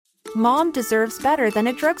Mom deserves better than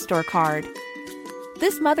a drugstore card.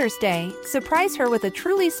 This Mother's Day, surprise her with a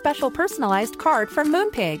truly special personalized card from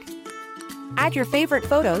Moonpig. Add your favorite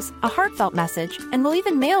photos, a heartfelt message, and we'll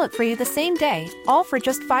even mail it for you the same day, all for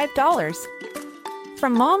just $5.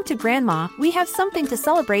 From mom to grandma, we have something to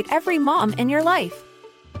celebrate every mom in your life.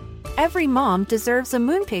 Every mom deserves a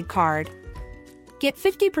Moonpig card. Get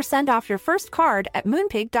 50% off your first card at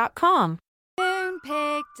moonpig.com.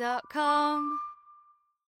 Moonpig.com.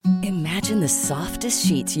 Imagine the softest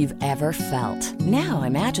sheets you've ever felt. Now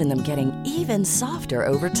imagine them getting even softer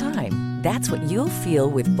over time. That's what you'll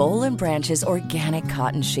feel with Boll & Branch's organic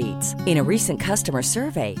cotton sheets. In a recent customer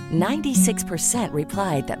survey, 96%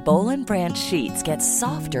 replied that Boll & Branch sheets get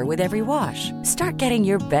softer with every wash. Start getting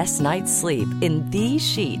your best night's sleep in these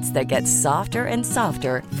sheets that get softer and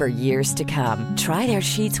softer for years to come. Try their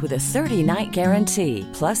sheets with a 30-night guarantee.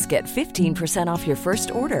 Plus, get 15% off your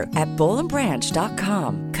first order at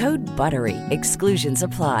bollandbranch.com. Code BUTTERY. Exclusions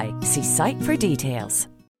apply. See site for details.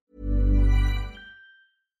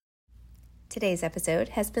 Today's episode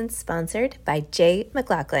has been sponsored by J.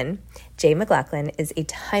 McLaughlin. J. McLaughlin is a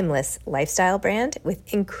timeless lifestyle brand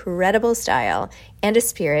with incredible style and a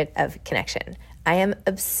spirit of connection. I am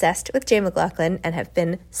obsessed with J. McLaughlin and have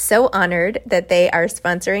been so honored that they are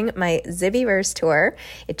sponsoring my Zibbyverse tour.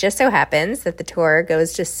 It just so happens that the tour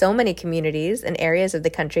goes to so many communities and areas of the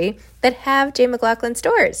country that have J. McLaughlin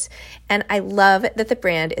stores. And I love that the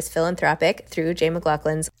brand is philanthropic through J.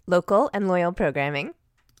 McLaughlin's local and loyal programming.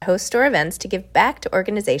 Host store events to give back to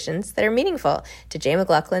organizations that are meaningful to J.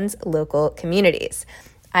 McLaughlin's local communities.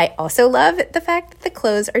 I also love the fact that the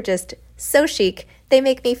clothes are just so chic. They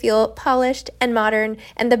make me feel polished and modern,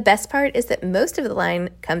 and the best part is that most of the line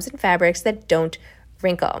comes in fabrics that don't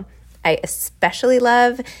wrinkle. I especially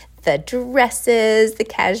love the dresses, the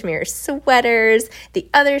cashmere sweaters, the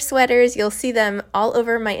other sweaters. You'll see them all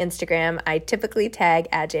over my Instagram. I typically tag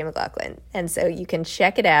at J. McLaughlin, and so you can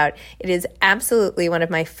check it out. It is absolutely one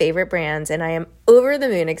of my favorite brands, and I am over the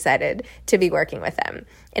moon excited to be working with them.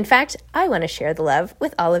 In fact, I want to share the love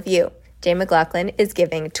with all of you. J. McLaughlin is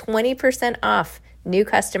giving 20% off new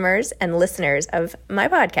customers and listeners of my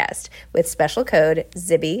podcast with special code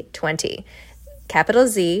ZIBBY20, capital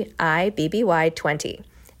ZIBBY 20.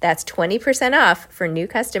 That's 20% off for new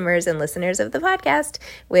customers and listeners of the podcast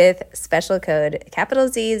with special code capital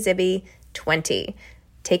Z ZIBBY 20.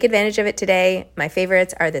 Take advantage of it today. My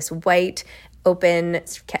favorites are this white, open,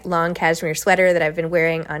 long cashmere sweater that I've been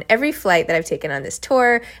wearing on every flight that I've taken on this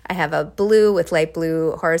tour. I have a blue with light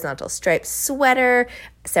blue horizontal striped sweater,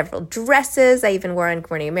 several dresses I even wore on Good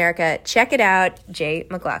Morning America. Check it out, J.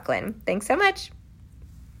 McLaughlin. Thanks so much.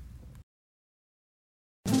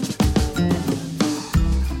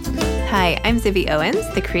 Hi, I'm Zibby Owens,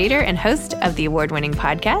 the creator and host of the award-winning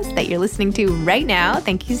podcast that you're listening to right now.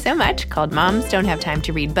 Thank you so much, called Moms Don't Have Time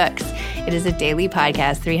to Read Books. It is a daily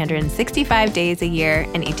podcast, 365 days a year,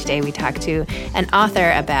 and each day we talk to an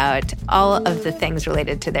author about all of the things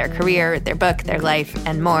related to their career, their book, their life,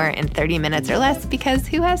 and more in 30 minutes or less, because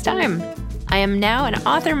who has time? I am now an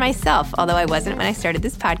author myself, although I wasn't when I started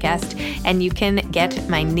this podcast, and you can get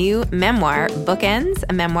my new memoir, Bookends,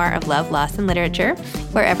 a memoir of love, loss, and literature,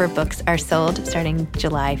 wherever books are sold starting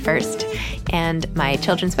July 1st. And my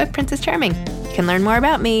children's book, Princess Charming. You can learn more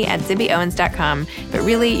about me at zibbyowens.com, but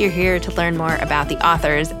really you're here to learn more about the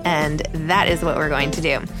authors, and that is what we're going to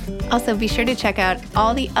do. Also, be sure to check out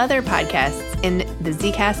all the other podcasts in the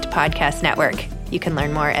Zcast Podcast Network. You can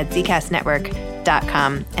learn more at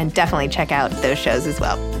zcastnetwork.com and definitely check out those shows as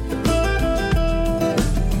well.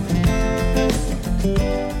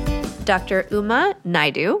 Dr. Uma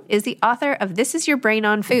Naidoo is the author of This Is Your Brain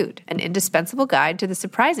on Food, an indispensable guide to the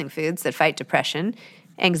surprising foods that fight depression,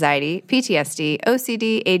 anxiety, PTSD,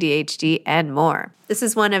 OCD, ADHD, and more. This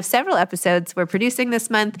is one of several episodes we're producing this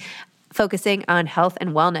month focusing on health and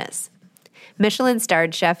wellness.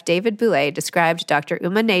 Michelin-starred chef David Bouley described Dr.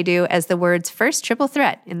 Uma Naidoo as the world's first triple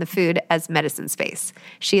threat in the food as medicine space.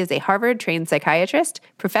 She is a Harvard-trained psychiatrist,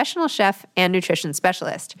 professional chef, and nutrition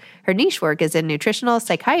specialist. Her niche work is in nutritional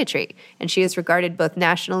psychiatry, and she is regarded both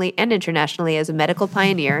nationally and internationally as a medical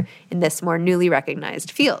pioneer in this more newly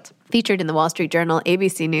recognized field. Featured in the Wall Street Journal,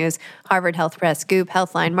 ABC News, Harvard Health Press, Goop,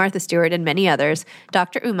 Healthline, Martha Stewart, and many others,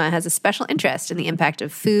 Dr. Uma has a special interest in the impact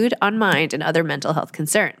of food on mind and other mental health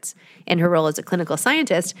concerns. In her role as a clinical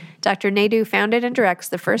scientist, Dr. Naidoo founded and directs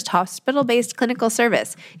the first hospital-based clinical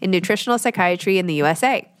service in nutritional psychiatry in the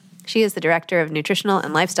USA. She is the director of nutritional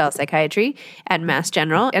and lifestyle psychiatry at Mass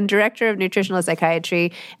General and director of nutritional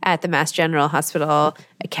psychiatry at the Mass General Hospital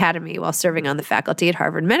Academy while serving on the faculty at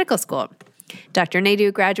Harvard Medical School. Dr.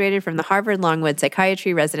 Naidoo graduated from the Harvard Longwood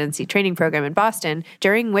Psychiatry Residency Training Program in Boston,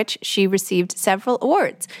 during which she received several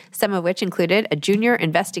awards, some of which included a Junior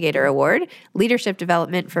Investigator Award, Leadership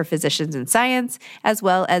Development for Physicians in Science, as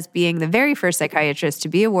well as being the very first psychiatrist to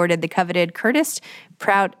be awarded the coveted Curtis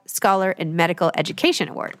Prout Scholar in Medical Education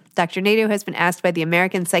Award. Dr. Naidoo has been asked by the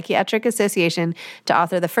American Psychiatric Association to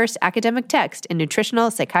author the first academic text in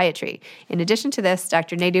nutritional psychiatry. In addition to this,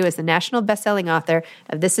 Dr. Naidoo is the national best-selling author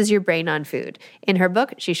of This Is Your Brain on Food. In her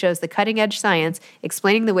book, she shows the cutting-edge science,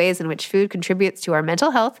 explaining the ways in which food contributes to our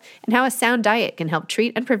mental health and how a sound diet can help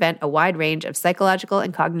treat and prevent a wide range of psychological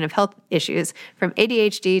and cognitive health issues, from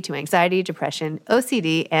ADHD to anxiety, depression,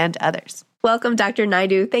 OCD, and others. Welcome, Dr.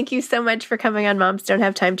 Naidoo. Thank you so much for coming on Moms Don't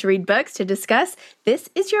Have Time to Read Books to discuss This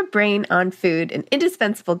Is Your Brain on Food, an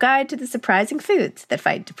indispensable guide to the surprising foods that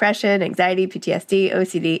fight depression, anxiety, PTSD,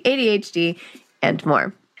 OCD, ADHD, and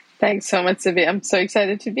more. Thanks so much, Zibby. I'm so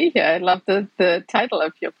excited to be here. I love the title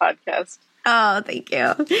of your podcast. Oh, thank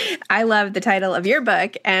you. I love the title of your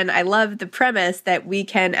book, and I love the premise that we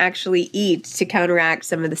can actually eat to counteract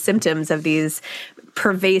some of the symptoms of these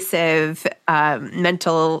pervasive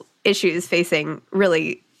mental issues facing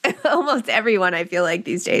really almost everyone, I feel like,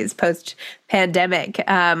 these days post-pandemic.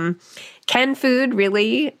 Can food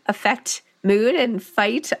really affect mood and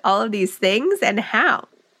fight all of these things, and how?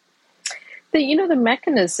 The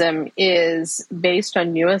mechanism is based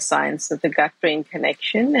on neuroscience of the gut-brain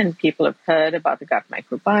connection, and people have heard about the gut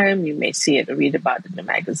microbiome. You may see it or read about it in a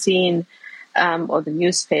magazine or the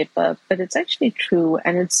newspaper, but it's actually true,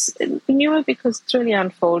 and it's newer because it's really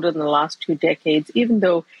unfolded in the last 2 decades, even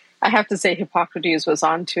though I have to say Hippocrates was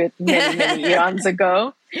onto it many, many eons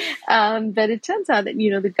ago. But it turns out that,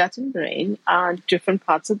 the gut and brain are different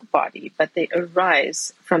parts of the body, but they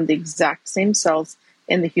arise from the exact same cells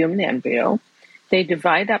in the human embryo. They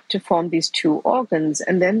divide up to form these two organs,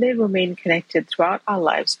 and then they remain connected throughout our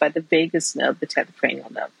lives by the vagus nerve, the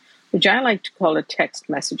tethrocranial nerve, which I like to call a text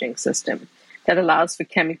messaging system that allows for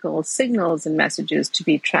chemical signals and messages to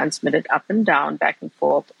be transmitted up and down, back and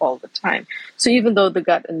forth all the time. So even though the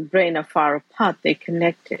gut and brain are far apart, they're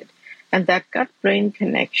connected. And that gut-brain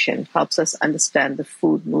connection helps us understand the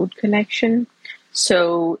food-mood connection.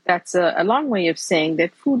 So that's a long way of saying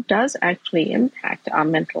that food does actually impact our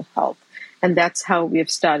mental health. And that's how we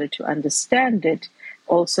have started to understand it.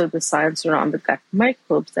 Also, the science around the gut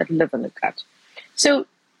microbes that live in the gut. So,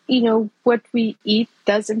 what we eat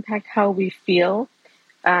does impact how we feel.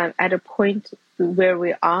 At a point where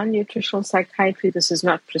we are in nutritional psychiatry, this is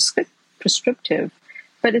not prescriptive,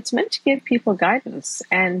 but it's meant to give people guidance.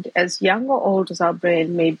 And as young or old as our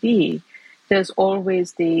brain may be, there's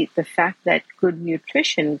always the fact that good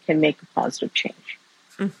nutrition can make a positive change.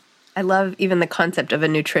 I love even the concept of a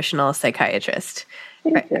nutritional psychiatrist.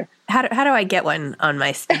 Thank you. How do I get one on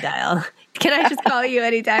my speed dial? Can I just call you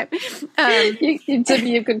anytime?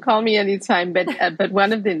 You can call me anytime, but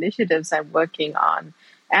one of the initiatives I'm working on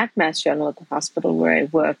at Mass General at the hospital where I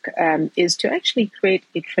work is to actually create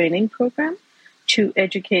a training program to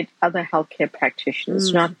educate other healthcare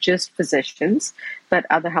practitioners, not just physicians, but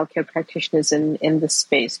other healthcare practitioners in the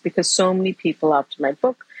space, because so many people after my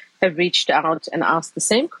book have reached out and asked the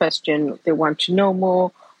same question. They want to know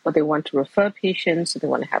more, or they want to refer patients, or they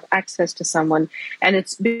want to have access to someone. And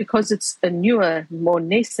it's because it's a newer, more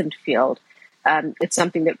nascent field. It's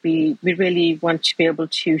something that we really want to be able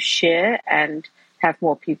to share and have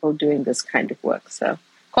more people doing this kind of work. So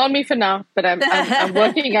call me for now, but I'm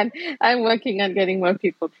working on getting more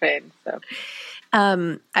people trained. So.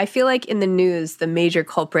 I feel like in the news, the major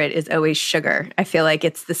culprit is always sugar. I feel like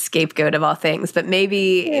it's the scapegoat of all things, but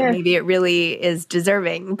maybe it really is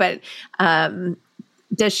deserving. But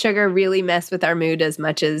does sugar really mess with our mood as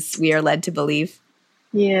much as we are led to believe?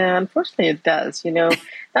 Yeah, unfortunately it does.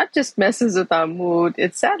 Not just messes with our mood.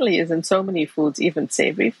 It sadly is in so many foods, even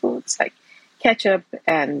savory foods like ketchup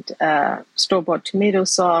and store-bought tomato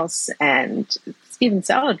sauce and even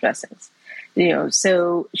salad dressings.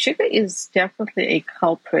 So sugar is definitely a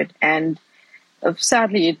culprit, and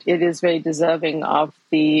sadly, it is very deserving of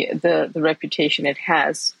the reputation it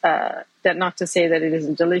has. That not to say that it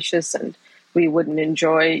isn't delicious, and we wouldn't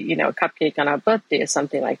enjoy, a cupcake on our birthday or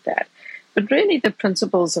something like that. But really, the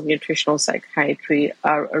principles of nutritional psychiatry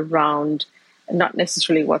are around not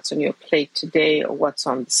necessarily what's on your plate today or what's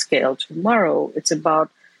on the scale tomorrow. It's about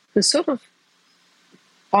the sort of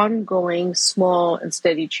ongoing small and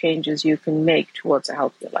steady changes you can make towards a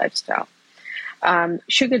healthier lifestyle.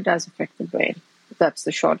 Sugar does affect the brain. That's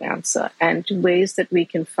the short answer. And ways that we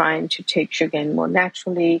can find to take sugar in more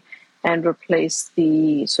naturally and replace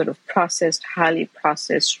the sort of highly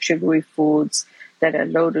processed sugary foods that are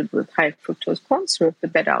loaded with high fructose corn syrup, the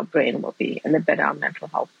better our brain will be and the better our mental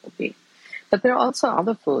health will be. But there are also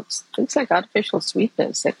other foods, things like artificial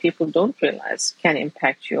sweeteners that people don't realize can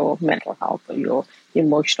impact your mental health or your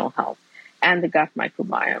emotional health and the gut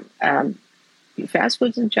microbiome. Fast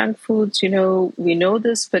foods and junk foods, we know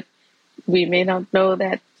this, but we may not know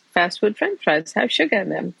that fast food French fries have sugar in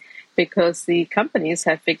them because the companies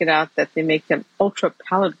have figured out that they make them ultra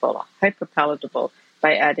palatable or hyper palatable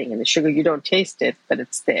by adding in the sugar. You don't taste it, but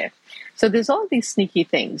it's there. So there's all these sneaky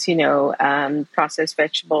things, processed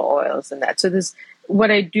vegetable oils and that. So there's what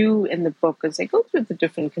I do in the book is I go through the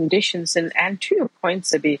different conditions and to your point,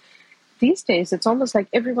 Sibi, these days it's almost like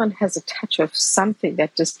everyone has a touch of something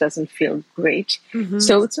that just doesn't feel great. Mm-hmm.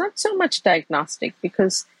 So it's not so much diagnostic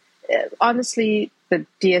because honestly, the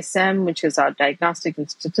DSM, which is our diagnostic and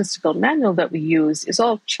statistical manual that we use, is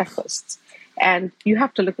all checklists. And you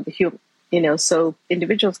have to look at the human. So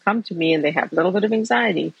individuals come to me and they have a little bit of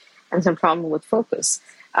anxiety and some problem with focus.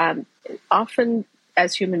 Often,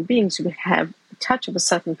 as human beings, we have a touch of a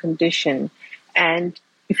certain condition, and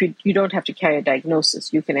if you don't have to carry a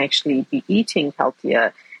diagnosis, you can actually be eating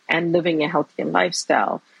healthier and living a healthier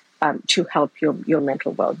lifestyle to help your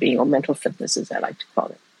mental well-being or mental fitness, as I like to call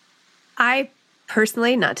it. I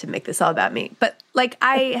personally, not to make this all about me, but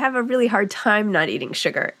I have a really hard time not eating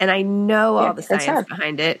sugar, and I know all the science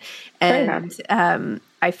behind it. And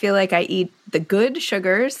I feel like I eat the good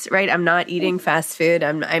sugars, right? I'm not eating fast food.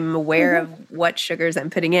 I'm aware of what sugars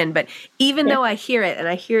I'm putting in. But even though I hear it, and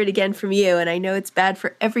I hear it again from you, and I know it's bad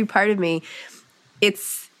for every part of me,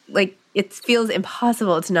 it's like it feels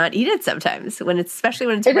impossible to not eat it sometimes, especially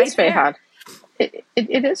when it's right there. It is very hard.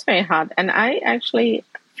 It is very hard. And I actually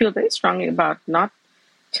feel very strongly about not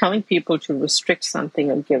telling people to restrict something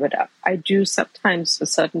or give it up. I do sometimes, for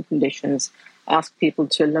certain conditions, ask people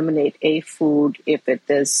to eliminate a food if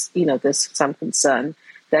there's some concern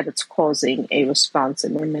that it's causing a response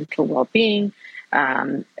in their mental well-being,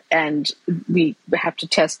 and we have to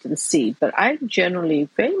test and see. But I'm generally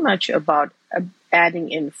very much about adding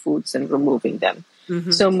in foods and removing them.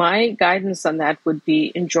 Mm-hmm. So my guidance on that would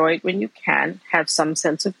be enjoy it when you can, have some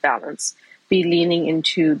sense of balance, be leaning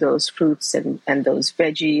into those fruits and those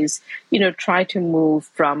veggies, try to move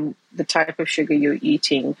from the type of sugar you're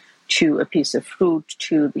eating to a piece of fruit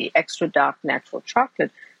to the extra dark natural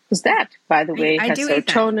chocolate. Because that, by the way, has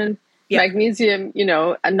serotonin, magnesium,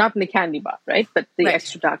 and not in the candy bar, right? But the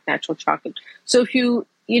extra dark natural chocolate. So if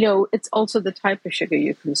it's also the type of sugar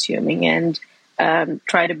you're consuming, and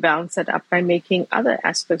try to balance that up by making other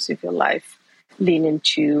aspects of your life lean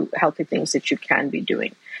into healthy things that you can be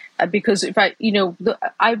doing. Because if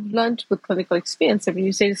I've learned with clinical experience that when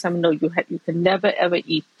you say to someone, no, you can never, ever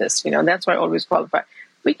eat this, that's why I always qualify.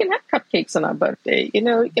 We can have cupcakes on our birthday,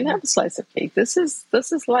 you can have a slice of cake. This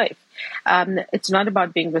is life. It's not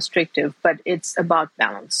about being restrictive, but it's about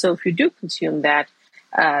balance. So if you do consume that,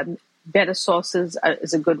 better sources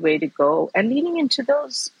is a good way to go. And leaning into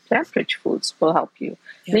those plant-rich foods will help you.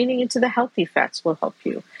 Yeah. Leaning into the healthy fats will help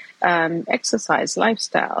you. Exercise,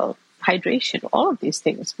 lifestyle, hydration, all of these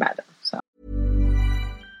things matter. So,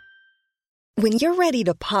 when you're ready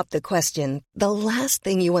to pop the question, the last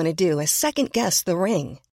thing you want to do is second-guess the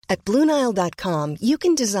ring. At BlueNile.com, you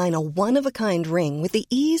can design a one-of-a-kind ring with the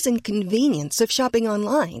ease and convenience of shopping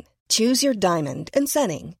online. Choose your diamond and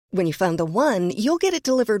setting. When you find the one, you'll get it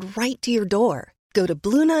delivered right to your door. Go to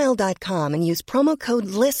BlueNile.com and use promo code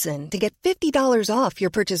LISTEN to get $50 off your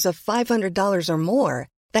purchase of $500 or more.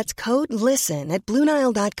 That's code LISTEN at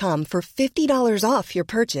BlueNile.com for $50 off your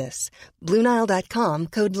purchase. BlueNile.com,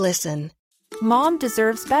 code LISTEN. Mom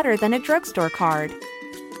deserves better than a drugstore card.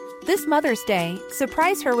 This Mother's Day,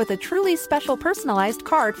 surprise her with a truly special personalized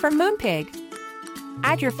card from Moonpig.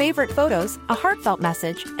 Add your favorite photos, a heartfelt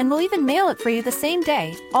message, and we'll even mail it for you the same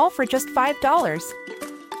day, all for just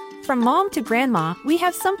 $5. From mom to grandma, we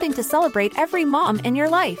have something to celebrate every mom in your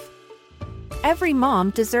life. Every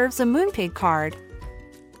mom deserves a Moonpig card.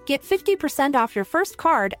 Get 50% off your first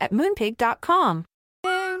card at Moonpig.com.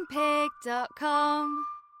 Moonpig.com.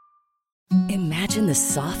 Imagine the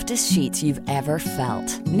softest sheets you've ever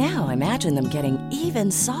felt. Now imagine them getting even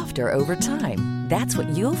softer over time. That's what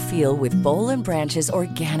you'll feel with Boll & Branch's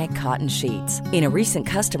organic cotton sheets. In a recent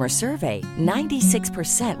customer survey,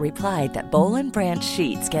 96% replied that Boll & Branch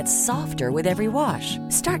sheets get softer with every wash.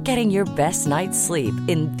 Start getting your best night's sleep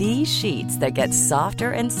in these sheets that get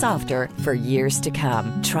softer and softer for years to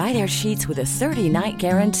come. Try their sheets with a 30-night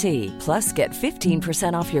guarantee. Plus, get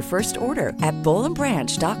 15% off your first order at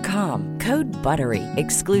BollandBranch.com. Code BUTTERY.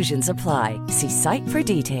 Exclusions apply. See site for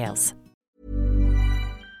details.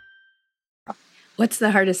 What's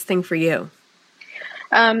the hardest thing for you?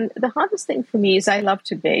 The hardest thing for me is I love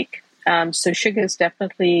to bake. So sugar is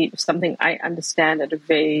definitely something I understand at a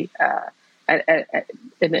very,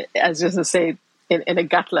 as just to say, in a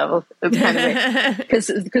gut level kind of way.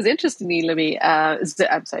 Because interestingly, Libby, I'm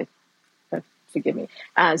sorry, forgive me.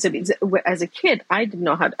 So as a kid, I didn't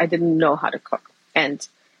know how to cook, and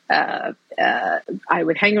I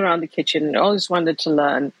would hang around the kitchen and always wanted to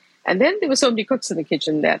learn. And then there were so many cooks in the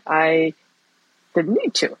kitchen that I didn't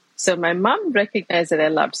need to. So my mom recognized that I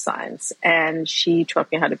loved science, and she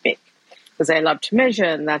taught me how to bake because I loved to measure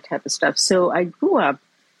and that type of stuff. So I grew up,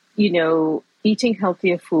 eating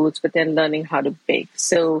healthier foods, but then learning how to bake.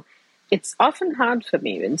 So it's often hard for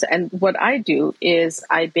me. And what I do is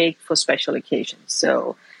I bake for special occasions.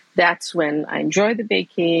 So that's when I enjoy the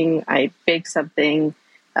baking. I bake something,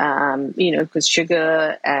 because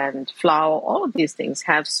sugar and flour, all of these things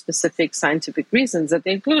have specific scientific reasons that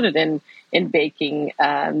they're included in baking.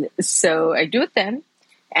 So I do it then,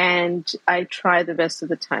 and I try the rest of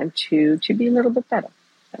the time to be a little bit better.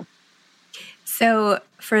 So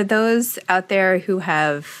for those out there who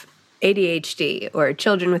have ADHD or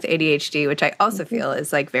children with ADHD, which I also feel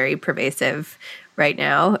is like very pervasive right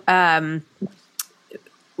now,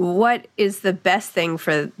 what is the best thing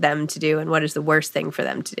for them to do and what is the worst thing for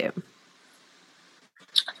them to do?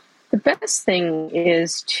 The best thing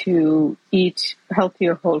is to eat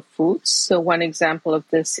healthier whole foods. So one example of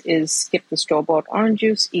this is skip the store-bought orange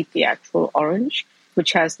juice, eat the actual orange,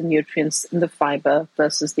 which has the nutrients and the fiber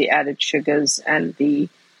versus the added sugars and the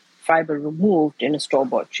fiber removed in a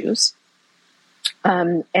store-bought juice.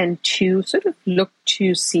 And to sort of look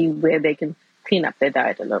to see where they can clean up their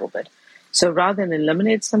diet a little bit. So rather than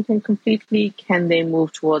eliminate something completely, can they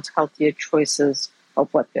move towards healthier choices of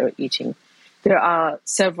what they're eating? There are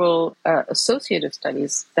several associative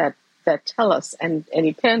studies that tell us, and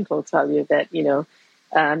any parent will tell you that,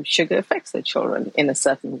 sugar affects their children in a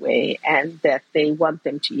certain way and that they want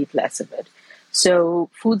them to eat less of it. So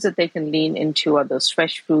foods that they can lean into are those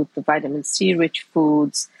fresh fruit, the vitamin C rich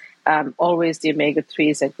foods. Always the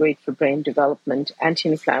omega-3s are great for brain development,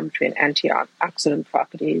 anti-inflammatory and antioxidant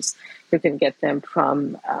properties. You can get them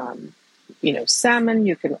from, salmon.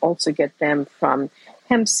 You can also get them from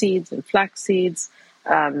hemp seeds and flax seeds,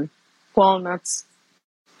 walnuts.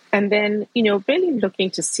 And then, really looking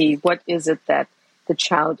to see what is it that the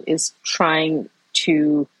child is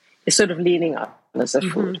sort of leaning on as a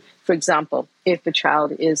food. For example, if the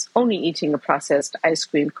child is only eating a processed ice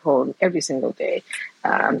cream cone every single day,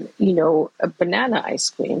 a banana ice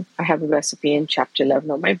cream, I have a recipe in chapter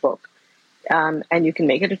 11 of my book, and you can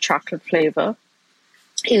make it a chocolate flavor,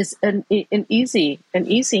 is an easy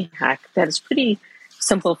hack that is pretty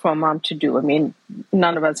simple for a mom to do. I mean,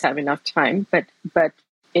 none of us have enough time, but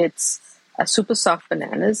it's super soft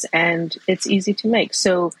bananas and it's easy to make.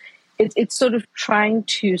 So it's sort of trying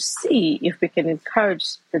to see if we can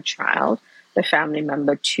encourage the child, the family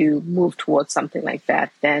member, to move towards something like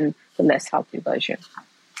that than the less healthy version.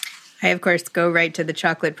 I, of course, go right to the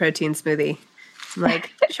chocolate protein smoothie. I'm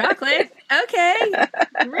like, chocolate? Okay,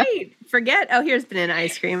 great. Here's banana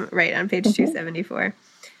ice cream right on page 274.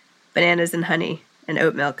 Bananas and honey and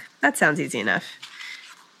oat milk. That sounds easy enough.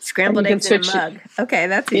 Scrambled eggs in a mug. Okay,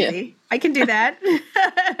 that's easy. Yeah. I can do that.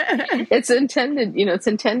 It's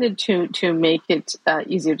intended to make it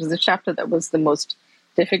easier. It was a chapter that was the most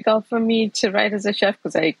difficult for me to write as a chef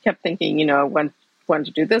because I kept thinking, I want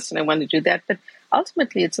to do this and I want to do that. But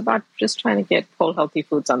ultimately, it's about just trying to get whole, healthy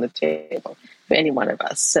foods on the table for any one of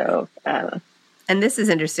us. So, and this is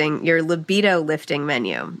interesting. Your libido lifting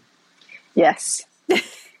menu. Yes.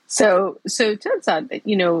 So it turns out that,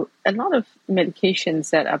 a lot of medications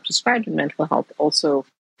that are prescribed in mental health also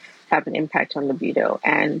have an impact on libido.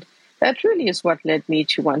 And that really is what led me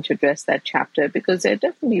to want to address that chapter, because there are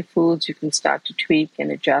definitely foods you can start to tweak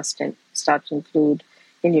and adjust and start to include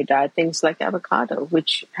in your diet. Things like avocado,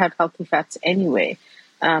 which have healthy fats anyway,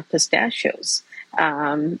 pistachios,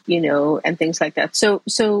 and things like that. So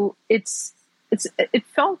it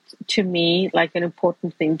felt to me like an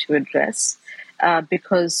important thing to address.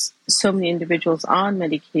 Because so many individuals are on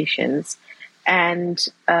medications and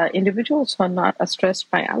individuals who are stressed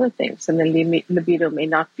by other things, and the libido may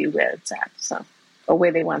not be where it's at, or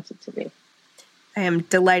where they want it to be. I am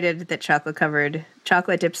delighted that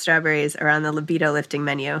chocolate dipped strawberries are on the libido lifting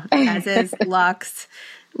menu, as is lox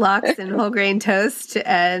and whole grain toast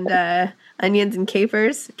and onions and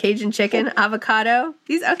capers, Cajun chicken, avocado.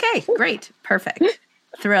 Okay, great, perfect,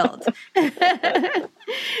 thrilled.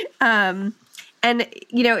 And,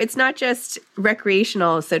 it's not just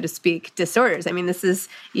recreational, so to speak, disorders. I mean,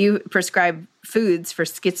 you prescribe foods for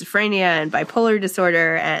schizophrenia and bipolar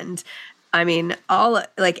disorder and I mean,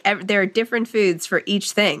 there are different foods for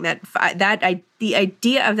each thing. The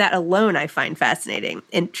idea of that alone, I find fascinating.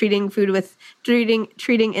 And treating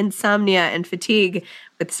insomnia and fatigue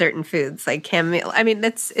with certain foods like chamomile. I mean,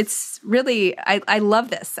 it's really. I love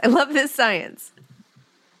this. I love this science.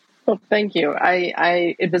 Well, thank you.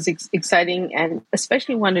 It was exciting, and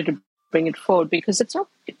especially wanted to bring it forward because it's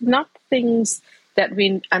not things that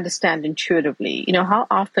we understand intuitively. You know, how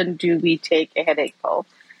often do we take a headache pill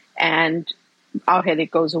and our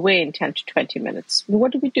headache goes away in 10 to 20 minutes?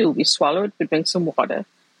 What do? We swallow it, we drink some water.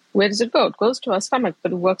 Where does it go? It goes to our stomach,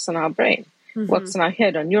 but it works in our brain, works in our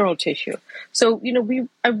head, on neural tissue. So, you know,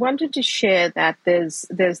 I wanted to share that there's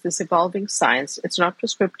this evolving science. It's not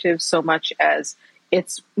prescriptive so much as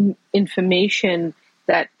it's information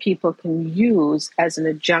that people can use as an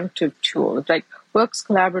adjunctive tool. It works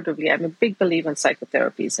collaboratively. I'm a big believer in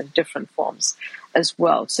psychotherapies in different forms as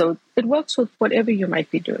well. So it works with whatever you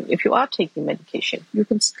might be doing. If you are taking medication, you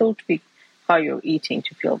can still tweak how you're eating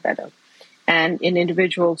to feel better. And in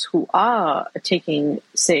individuals who are taking,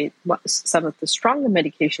 say, some of the stronger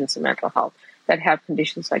medications in mental health that have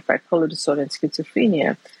conditions like bipolar disorder and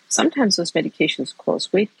schizophrenia, sometimes those medications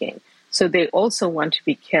cause weight gain. So they also want to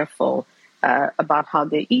be careful about how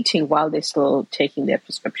they're eating while they're still taking their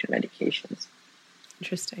prescription medications.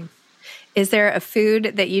 Interesting. Is there a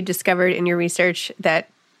food that you discovered in your research that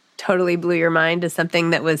totally blew your mind as something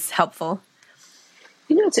that was helpful?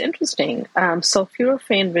 You know, it's interesting.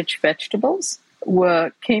 Sulforaphane-rich vegetables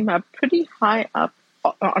came up pretty high up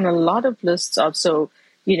on a lot of lists of, so,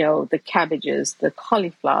 you know, the cabbages, the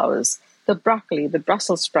cauliflowers, the broccoli, the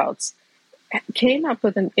Brussels sprouts, came up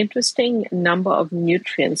with an interesting number of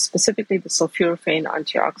nutrients, specifically the sulforaphane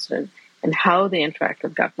antioxidant, and how they interact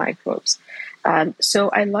with gut microbes. So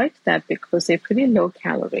I liked that because they're pretty low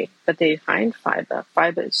calorie, but they're high in fiber.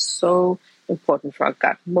 Fiber is so important for our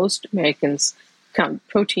gut. Most Americans count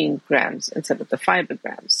protein grams instead of the fiber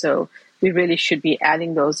grams. So we really should be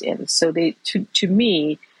adding those in. So to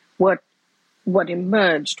me, what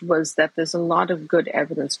emerged was that there's a lot of good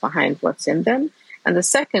evidence behind what's in them. And the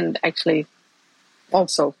second, actually,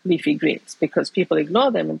 also leafy greens, because people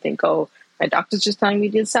ignore them and think, oh, my doctor's just telling me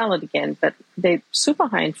to eat salad again. But they're super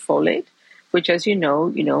high in folate, which, as you know,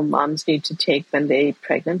 moms need to take when they're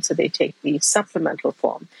pregnant, so they take the supplemental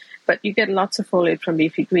form. But you get lots of folate from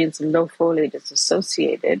leafy greens, and low folate is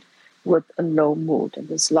associated with a low mood. And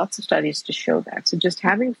there's lots of studies to show that. So just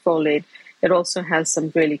having folate, it also has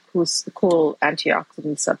some really cool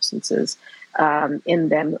antioxidant substances in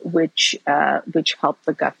them, which help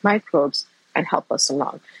the gut microbes and help us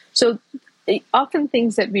along. So often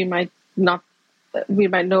things that we might know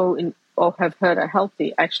or have heard are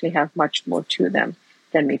healthy actually have much more to them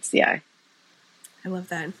than meets the eye. I love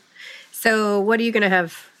that. So what are you going to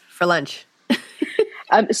have for lunch?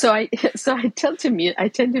 So I tend to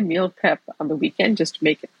meal prep on the weekend just to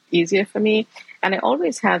make it easier for me. And I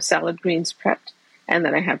always have salad greens prepped, and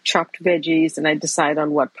then I have chopped veggies, and I decide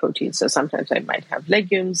on what protein. So sometimes I might have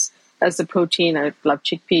legumes as the protein. I love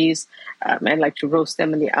chickpeas. I like to roast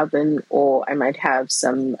them in the oven, or I might have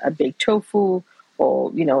some baked tofu,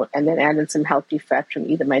 or and then add in some healthy fat from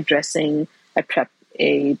either my dressing. I prep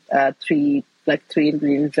a three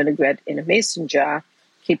ingredient vinaigrette in a mason jar,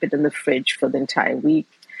 keep it in the fridge for the entire week,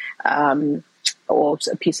 or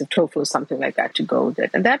a piece of tofu or something like that to go with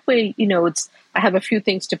it. And that way, I have a few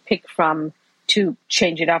things to pick from to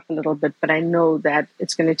change it up a little bit, but I know that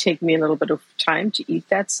it's going to take me a little bit of time to eat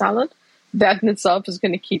that salad. That in itself is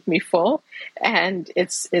going to keep me full, and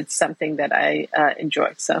it's something that I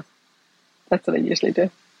enjoy. So that's what I usually do.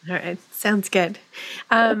 All right. Sounds good.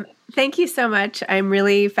 Thank you so much. I'm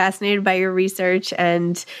really fascinated by your research,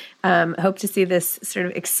 and hope to see this sort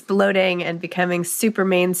of exploding and becoming super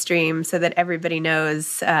mainstream so that everybody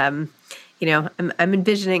knows, I'm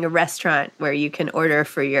envisioning a restaurant where you can order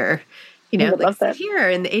for your, like here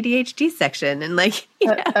in the ADHD section, and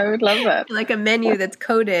I would love that. Like a menu that's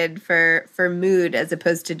coded for mood as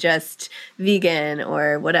opposed to just vegan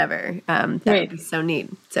or whatever. That would be so neat.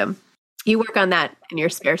 So you work on that in your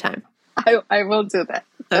spare time. I will do that.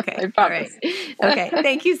 Okay. I promise. All right. Okay.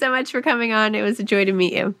 Thank you so much for coming on. It was a joy to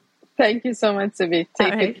meet you. Thank you so much, Zibby.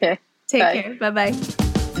 Take good care. Take care. Bye-bye.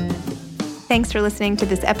 Thanks for listening to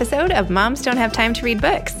this episode of Moms Don't Have Time to Read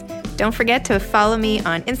Books. Don't forget to follow me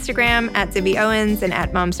on Instagram at Zibby Owens and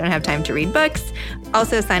at Moms Don't Have Time to Read Books.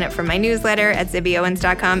 Also sign up for my newsletter at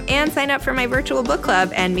zibbyowens.com and sign up for my virtual book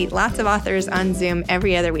club and meet lots of authors on Zoom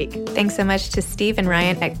every other week. Thanks so much to Steve and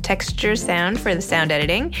Ryan at Texture Sound for the sound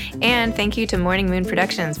editing. And thank you to Morning Moon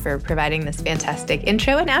Productions for providing this fantastic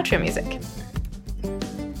intro and outro music.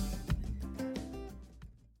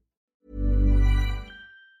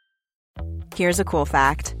 Here's a cool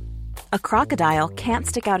fact. A crocodile can't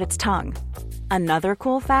stick out its tongue. Another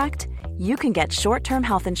cool fact, you can get short-term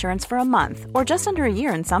health insurance for a month or just under a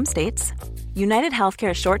year in some states. United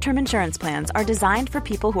Healthcare short-term insurance plans are designed for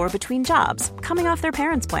people who are between jobs, coming off their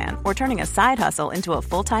parents' plan, or turning a side hustle into a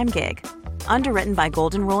full-time gig. Underwritten by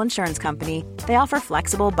Golden Rule Insurance Company, they offer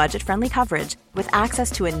flexible, budget-friendly coverage with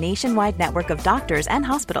access to a nationwide network of doctors and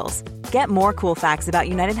hospitals. Get more cool facts about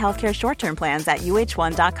United Healthcare short-term plans at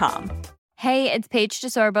uh1.com. Hey, it's Paige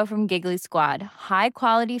DeSorbo from Giggly Squad. High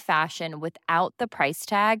quality fashion without the price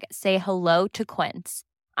tag. Say hello to Quince.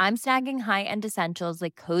 I'm snagging high-end essentials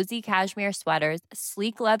like cozy cashmere sweaters,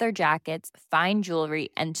 sleek leather jackets, fine jewelry,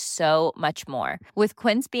 and so much more. With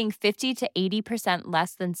Quince being 50 to 80%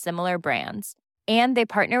 less than similar brands. And they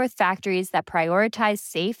partner with factories that prioritize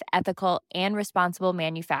safe, ethical, and responsible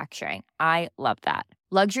manufacturing. I love that.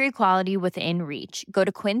 Luxury quality within reach. Go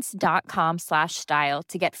to quince.com/style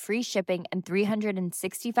to get free shipping and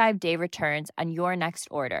 365-day returns on your next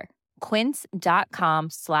order.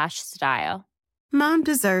 Quince.com/style. Mom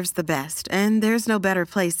deserves the best, and there's no better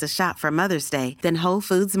place to shop for Mother's Day than Whole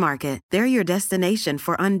Foods Market. They're your destination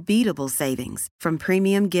for unbeatable savings, from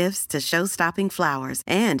premium gifts to show-stopping flowers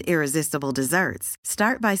and irresistible desserts.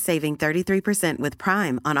 Start by saving 33% with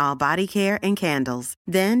Prime on all body care and candles.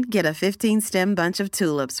 Then get a 15-stem bunch of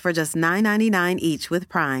tulips for just $9.99 each with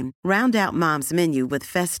Prime. Round out Mom's menu with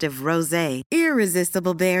festive rosé,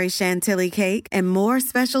 irresistible berry chantilly cake, and more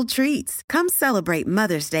special treats. Come celebrate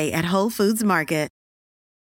Mother's Day at Whole Foods Market.